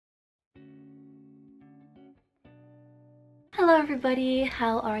Hello everybody,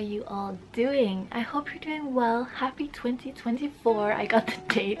 how are you all doing? I hope you're doing well. Happy 2024. I got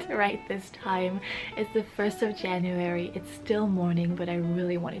the date right this time. It's the 1st of January. It's still morning, but I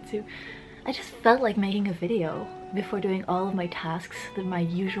really wanted to. I just felt like making a video before doing all of my tasks, my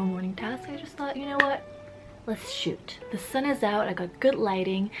usual morning tasks. I just thought, you know what? Let's shoot. The sun is out, I got good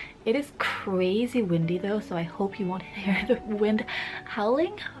lighting. It is crazy windy though, so I hope you won't hear the wind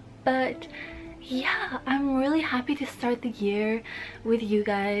howling, but yeah, I'm really happy to start the year with you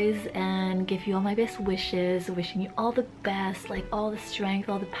guys and give you all my best wishes, wishing you all the best, like all the strength,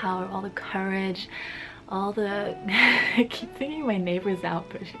 all the power, all the courage, all the I keep thinking my neighbor's out,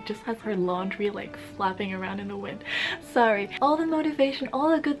 but she just has her laundry like flapping around in the wind. Sorry. All the motivation, all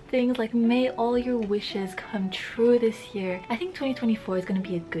the good things, like may all your wishes come true this year. I think 2024 is going to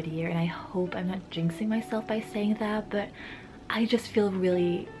be a good year, and I hope I'm not jinxing myself by saying that, but I just feel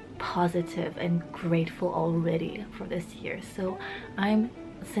really positive and grateful already for this year, so I'm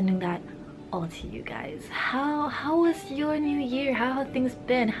sending that all to you guys. How was your new year? How have things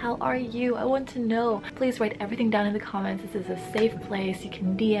been? How are you? I want to know. Please write everything down in the comments. This is a safe place. You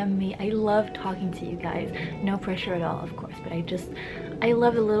can DM me. I love talking to you guys. No pressure at all, of course, but I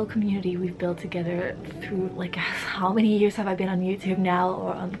love the little community we've built together through, like, how many years have I been on YouTube now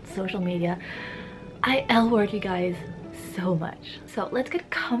or on social media? I L-word you guys so much. So let's get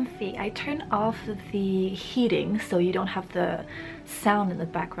comfy. I turned off the heating so you don't have the sound in the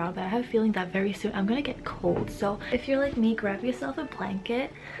background, but I have a feeling that very soon I'm gonna get cold. So if you're like me, grab yourself a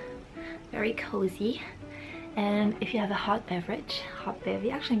blanket, very cozy, and if you have a hot beverage,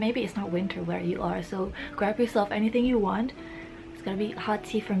 actually maybe it's not winter where you are, so grab yourself anything you want. It's gonna be hot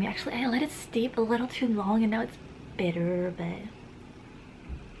tea for me. Actually, I let it steep a little too long and now it's bitter, but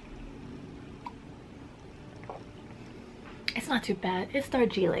it's not too bad. It's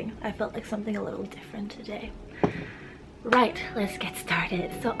Darjeeling. I felt like something a little different today. Right, let's get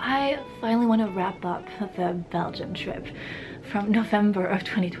started. So I finally want to wrap up the Belgium trip from November of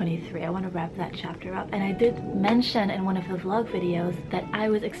 2023. I want to wrap that chapter up, and I did mention in one of the vlog videos that I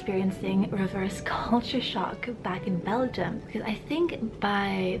was experiencing reverse culture shock back in Belgium, because I think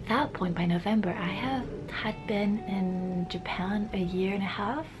by that point, by November, I had been in Japan a year and a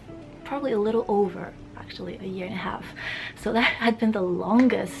half, probably a little over, actually a year and a half. So that had been the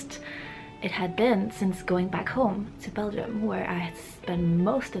longest it had been since going back home to Belgium, where I had spent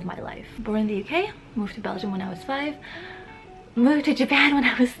most of my life. Born in the UK, moved to Belgium when I was 5, moved to Japan when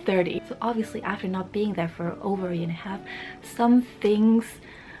I was 30. So obviously after not being there for over a year and a half, some things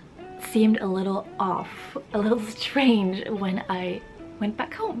seemed a little off, a little strange when I went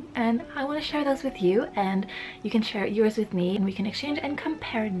back home, and I want to share those with you, and you can share yours with me and we can exchange and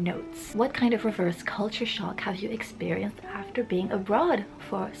compare notes. What kind of reverse culture shock have you experienced after being abroad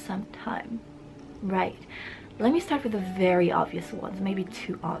for some time? Right, let me start with the very obvious ones, maybe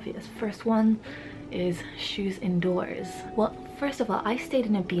too obvious. First one is shoes indoors. Well, first of all, I stayed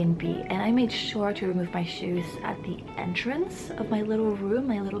in a B&B and I made sure to remove my shoes at the entrance of my little room,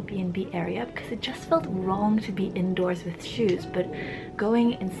 my little B&B area, because it just felt wrong to be indoors with shoes. But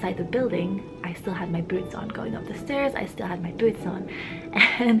going inside the building, I still had my boots on. Going up the stairs, I still had my boots on,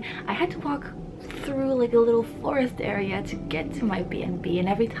 and I had to walk through like a little forest area to get to my B&B, and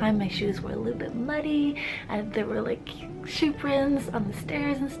every time my shoes were a little bit muddy and there were like shoe prints on the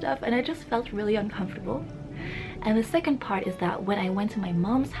stairs and stuff, and I just felt really uncomfortable. And the second part is that when I went to my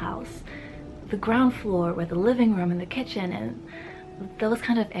mom's house, the ground floor where the living room and the kitchen and those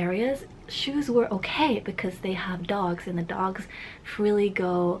kind of areas, shoes were okay because they have dogs, and the dogs freely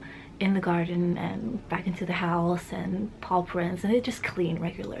go in the garden and back into the house, and paw prints, and they just clean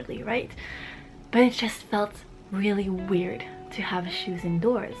regularly, right? But it just felt really weird to have shoes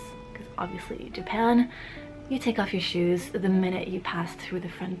indoors, because obviously Japan, you take off your shoes the minute you pass through the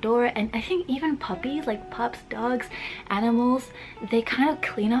front door. And I think even puppies, like pups, dogs, animals, they kind of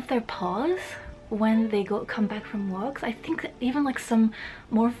clean off their paws when they come back from walks. I think that even like some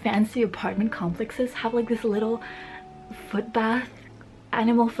more fancy apartment complexes have like this little foot bath,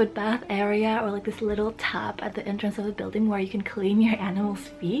 animal foot bath area, or like this little tap at the entrance of the building where you can clean your animal's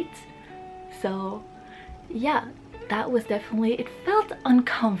feet. So yeah, that was definitely, it felt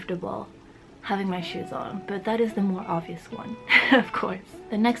uncomfortable having my shoes on, but that is the more obvious one. Of course,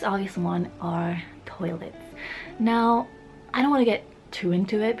 the next obvious one are toilets. Now, I don't want to get too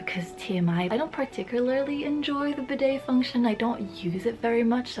into it because TMI, I don't particularly enjoy the bidet function. I don't use it very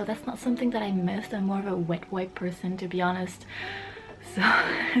much, so that's not something that I missed. I'm more of a wet wipe person, to be honest. So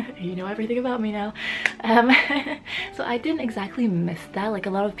you know everything about me now. So I didn't exactly miss that. Like, a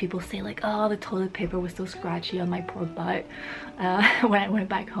lot of people say like, oh, the toilet paper was so scratchy on my poor butt when I went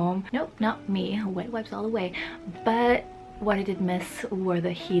back home. Nope, not me. Wet wipes all the way. But what I did miss were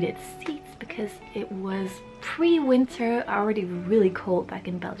the heated seats, because it was pre-winter, already really cold back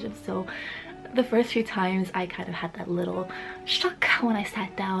in Belgium. So the first few times I kind of had that little shock when I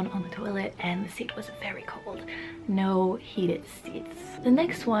sat down on the toilet and the seat was very cold. No heated seats. The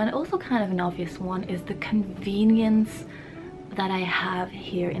next one, also kind of an obvious one, is the convenience that I have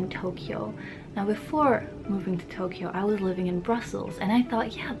here in Tokyo. Now before moving to Tokyo, I was living in Brussels, and I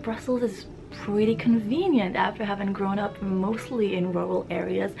thought, yeah, Brussels is pretty convenient after having grown up mostly in rural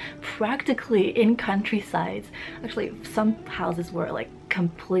areas, practically in countrysides. Actually, some houses were like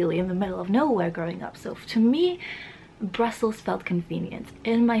completely in the middle of nowhere growing up. So to me, Brussels felt convenient.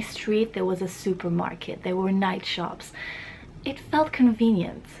 In my street there was a supermarket, there were night shops. It felt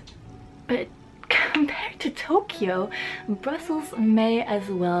convenient. But compared to Tokyo, Brussels may as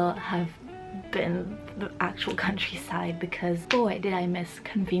well have been the actual countryside, because boy did I miss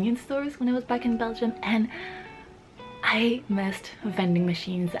convenience stores when I was back in Belgium, and I missed vending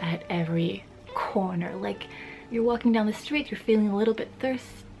machines at every corner. Like, you're walking down the street, you're feeling a little bit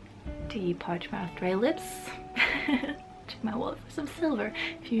thirsty, parched mouth, dry lips. Check my wallet for some silver.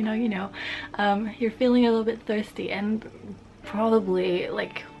 If you know, you know. You're feeling a little bit thirsty, and probably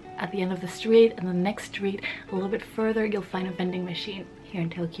like at the end of the street and the next street a little bit further you'll find a vending machine. Here in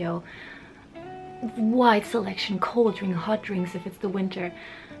Tokyo, wide selection, cold drink, hot drinks if it's the winter.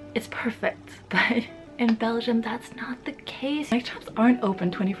 It's perfect. But in Belgium that's not the case. Night shops aren't open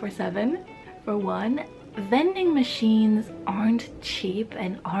 24/7 for one. Vending machines aren't cheap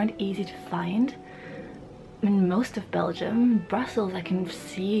and aren't easy to find. In most of Belgium, Brussels, I can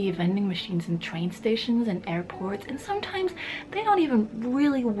see vending machines in train stations and airports, and sometimes they don't even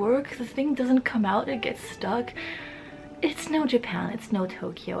really work. The thing doesn't come out, it gets stuck. It's no Japan, it's no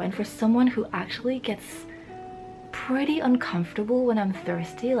Tokyo. And for someone who actually gets pretty uncomfortable when I'm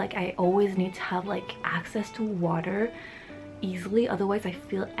thirsty, like I always need to have like access to water easily, otherwise I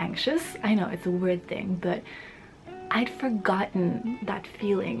feel anxious. I know it's a weird thing, but I'd forgotten that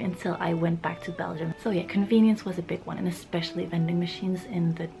feeling until I went back to Belgium. So yeah, convenience was a big one, and especially vending machines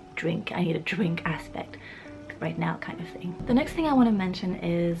in the drink, I need a drink aspect right now kind of thing. The next thing I want to mention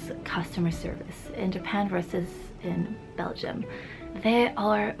is customer service in Japan versus in Belgium. They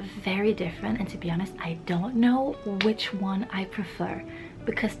are very different, and to be honest, I don't know which one I prefer,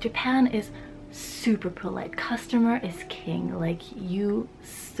 because Japan is super polite. Customer is king. Like, you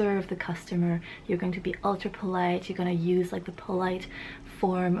serve the customer, you're going to be ultra polite, you're going to use like the polite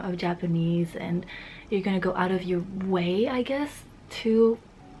form of Japanese, and you're going to go out of your way, I guess, to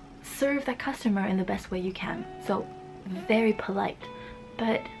serve that customer in the best way you can. So very polite,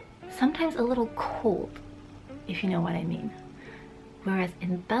 but sometimes a little cold, if you know what I mean. Whereas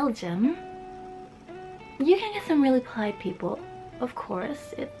in Belgium, you can get some really polite people, of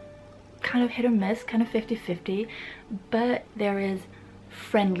course. It's kind of hit or miss, kind of 50-50, but there is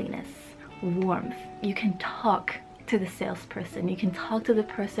friendliness, warmth. You can talk to the salesperson, you can talk to the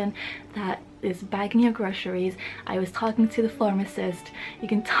person that is bagging your groceries. I was talking to the pharmacist. You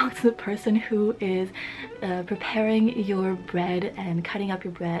can talk to the person who is preparing your bread and cutting up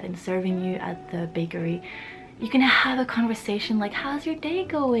your bread and serving you at the bakery. You can have a conversation like, how's your day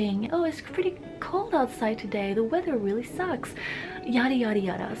going? Oh, it's pretty cold outside today, the weather really sucks, yada yada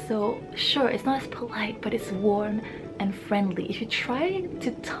yada. So sure, it's not as polite, but it's warm and friendly. If you try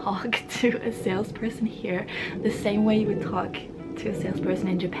to talk to a salesperson here the same way you would talk to a salesperson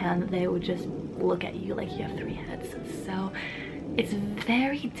in Japan, they would just look at you like you have 3 heads. So it's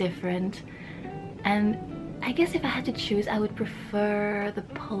very different, and I guess if I had to choose, I would prefer the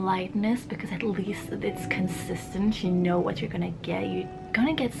politeness, because at least it's consistent. You know what you're gonna get. You're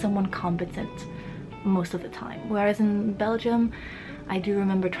gonna get someone competent most of the time. Whereas in Belgium, I do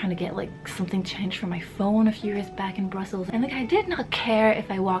remember trying to get like something changed from my phone a few years back in Brussels, and the guy did not care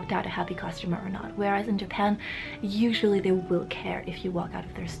if I walked out a happy customer or not. Whereas in Japan, usually they will care if you walk out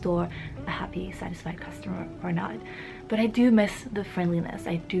of their store a happy, satisfied customer or not. But I do miss the friendliness.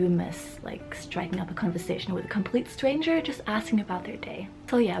 I do miss like striking up a conversation with a complete stranger, just asking about their day.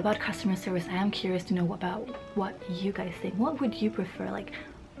 So yeah, about customer service, I am curious to know about what you guys think. What would you prefer? Like,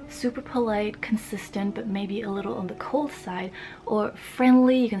 super polite, consistent, but maybe a little on the cold side, or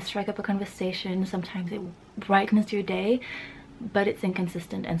friendly, you can strike up a conversation, sometimes it brightens your day, but it's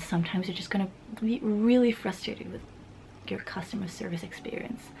inconsistent, and sometimes you're just gonna be really frustrated with your customer service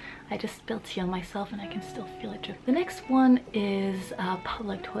experience. I just spilled tea on myself and I can still feel it drip. The next one is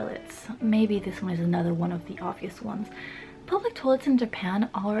public toilets. Maybe this one is another one of the obvious ones. Public toilets in Japan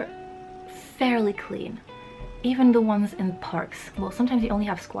are fairly clean. Even the ones in parks. Well, sometimes you only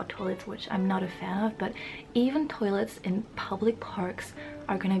have squat toilets, which I'm not a fan of, but even toilets in public parks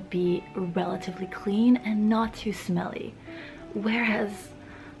are gonna be relatively clean and not too smelly. Whereas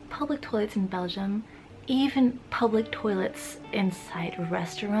public toilets in Belgium, even public toilets inside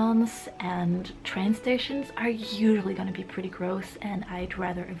restaurants and train stations, are usually going to be pretty gross, and I'd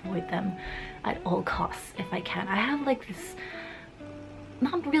rather avoid them at all costs if I can. I have like this,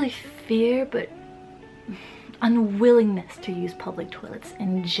 not really fear, but unwillingness to use public toilets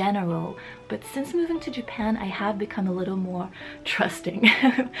in general, but since moving to Japan I have become a little more trusting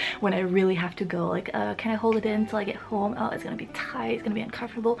when I really have to go, like can I hold it in until I get home? Oh, it's gonna be tight, it's gonna be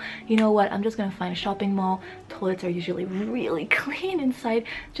uncomfortable. You know what, I'm just gonna find a shopping mall. Toilets are usually really clean inside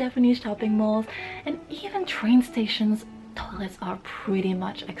Japanese shopping malls, and even train stations toilets are pretty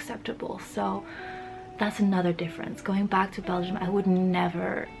much acceptable. So that's another difference. Going back to Belgium, I would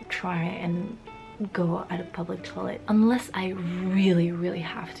never try and go at a public toilet unless I really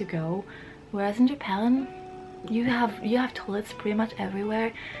have to go. Whereas in Japan, you have toilets pretty much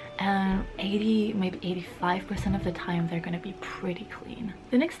everywhere, and 80, maybe 85% of the time they're gonna be pretty clean.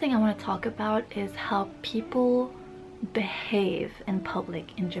 The next thing I want to talk about is how people behave in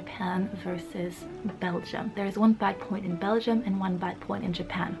public in Japan versus Belgium. There is one bad point in Belgium and one bad point in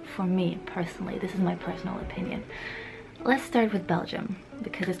Japan. For me personally, this is my personal opinion. Let's start with Belgium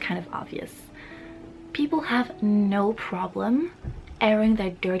because it's kind of obvious. People have no problem airing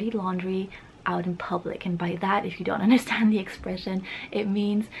their dirty laundry out in public, and by that, if you don't understand the expression, it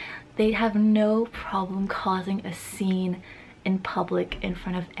means they have no problem causing a scene in public in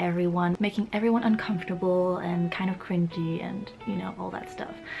front of everyone, making everyone uncomfortable and kind of cringy and, you know, all that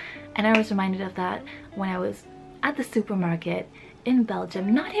stuff. And I was reminded of that when I was at the supermarket in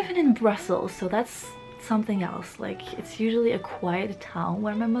Belgium, not even in Brussels, so that's something else. Like, it's usually a quiet town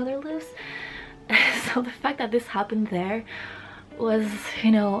where my mother lives. So the fact that this happened there was,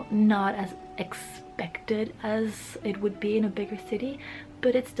 you know, not as expected as it would be in a bigger city,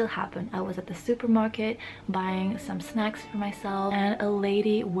 but it still happened. I was at the supermarket buying some snacks for myself, and a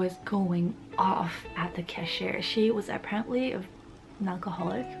lady was going off at the cashier. She was apparently an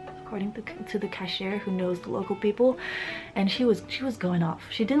alcoholic, according to the cashier who knows the local people, and she was going off.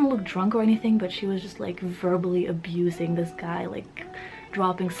 She didn't look drunk or anything, but she was just like verbally abusing this guy, like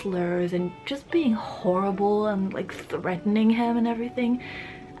dropping slurs and just being horrible and like threatening him and everything.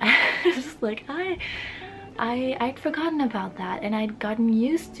 It's just like I'd forgotten about that, and I'd gotten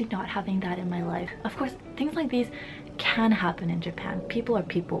used to not having that in my life. Of course, things like these can happen in Japan. People are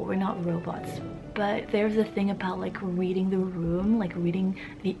people, we're not robots. But there's a thing about like reading the room, like reading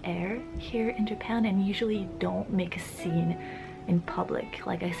the air here in Japan, and usually you don't make a scene in public.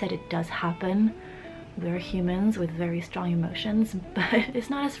 Like I said, it does happen. We're humans with very strong emotions, but it's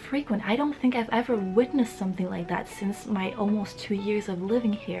not as frequent. I don't think I've ever witnessed something like that since my almost 2 years of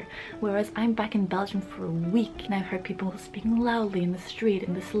living here, whereas I'm back in Belgium for a week and I've heard people speaking loudly in the street,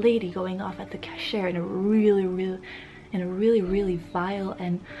 and this lady going off at the cashier in a really vile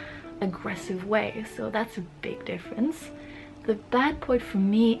and aggressive way. So that's a big difference. The bad point for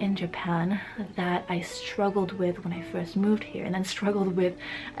me in Japan that I struggled with when I first moved here, and then struggled with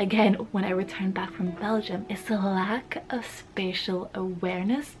again when I returned back from Belgium, is the lack of spatial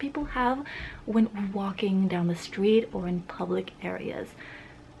awareness people have when walking down the street or in public areas.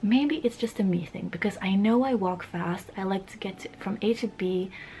 Maybe it's just a me thing, because I know I walk fast. I like to get from A to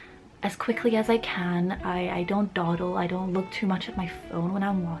B as quickly as I can. I don't dawdle, I don't look too much at my phone when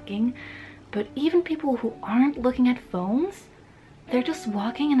I'm walking. But even people who aren't looking at phones, they're just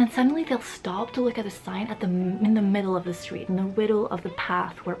walking and then suddenly they'll stop to look at a sign in the middle of the street, in the middle of the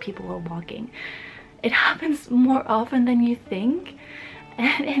path where people are walking. It happens more often than you think,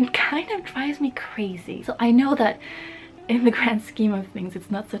 and it kind of drives me crazy. So I know that in the grand scheme of things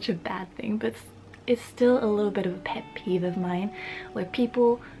it's not such a bad thing, but it's still a little bit of a pet peeve of mine, where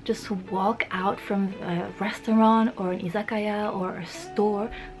people just walk out from a restaurant or an izakaya or a store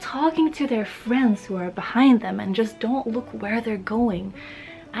talking to their friends who are behind them and just don't look where they're going.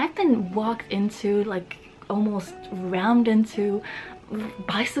 I've been walked into, like almost rammed into.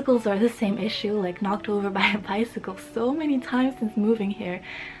 Bicycles are the same issue, like knocked over by a bicycle so many times since moving here.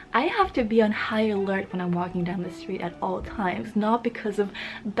 I have to be on high alert when I'm walking down the street at all times, not because of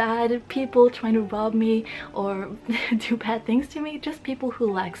bad people trying to rob me or do bad things to me, just people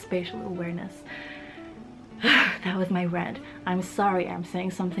who lack spatial awareness. That was my rant. I'm sorry I'm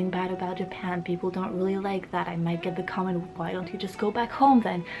saying something bad about Japan. People don't really like that. I might get the comment, why don't you just go back home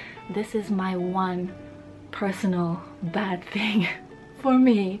then? This is my one personal bad thing for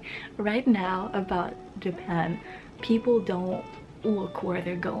me right now about Japan. People don't look where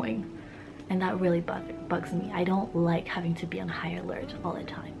they're going, and that really bugs me. I don't like having to be on high alert all the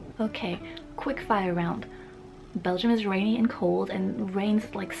time. Okay, quick fire round. Belgium is rainy and cold and rains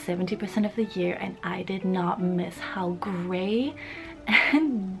like 70% of the year, and I did not miss how gray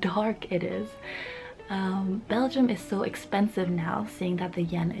and dark it is. Belgium is so expensive now, seeing that the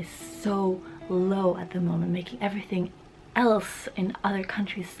yen is so low at the moment, making everything else in other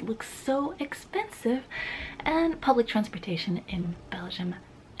countries look so expensive, and public transportation in Belgium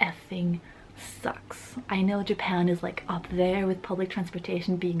effing sucks. I know Japan is like up there with public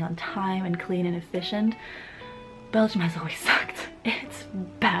transportation being on time and clean and efficient. Belgium has always sucked. It's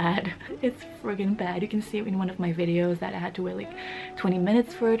bad. It's friggin' bad. You can see it in one of my videos that I had to wait like 20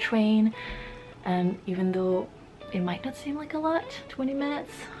 minutes for a train, and even though it might not seem like a lot, 20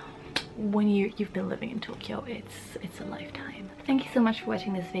 minutes, when you've been living in Tokyo, it's a lifetime. Thank you so much for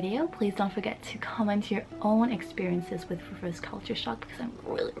watching this video. Please don't forget to comment your own experiences with reverse culture shock, because I'm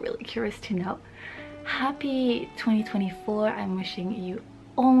really curious to know. Happy 2024. I'm wishing you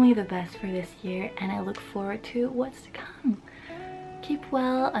only the best for this year, and I look forward to what's to come. Keep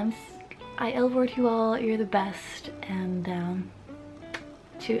well. I elbowed you all. You're the best, and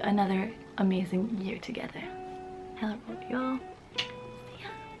to another amazing year together. Hello y'all.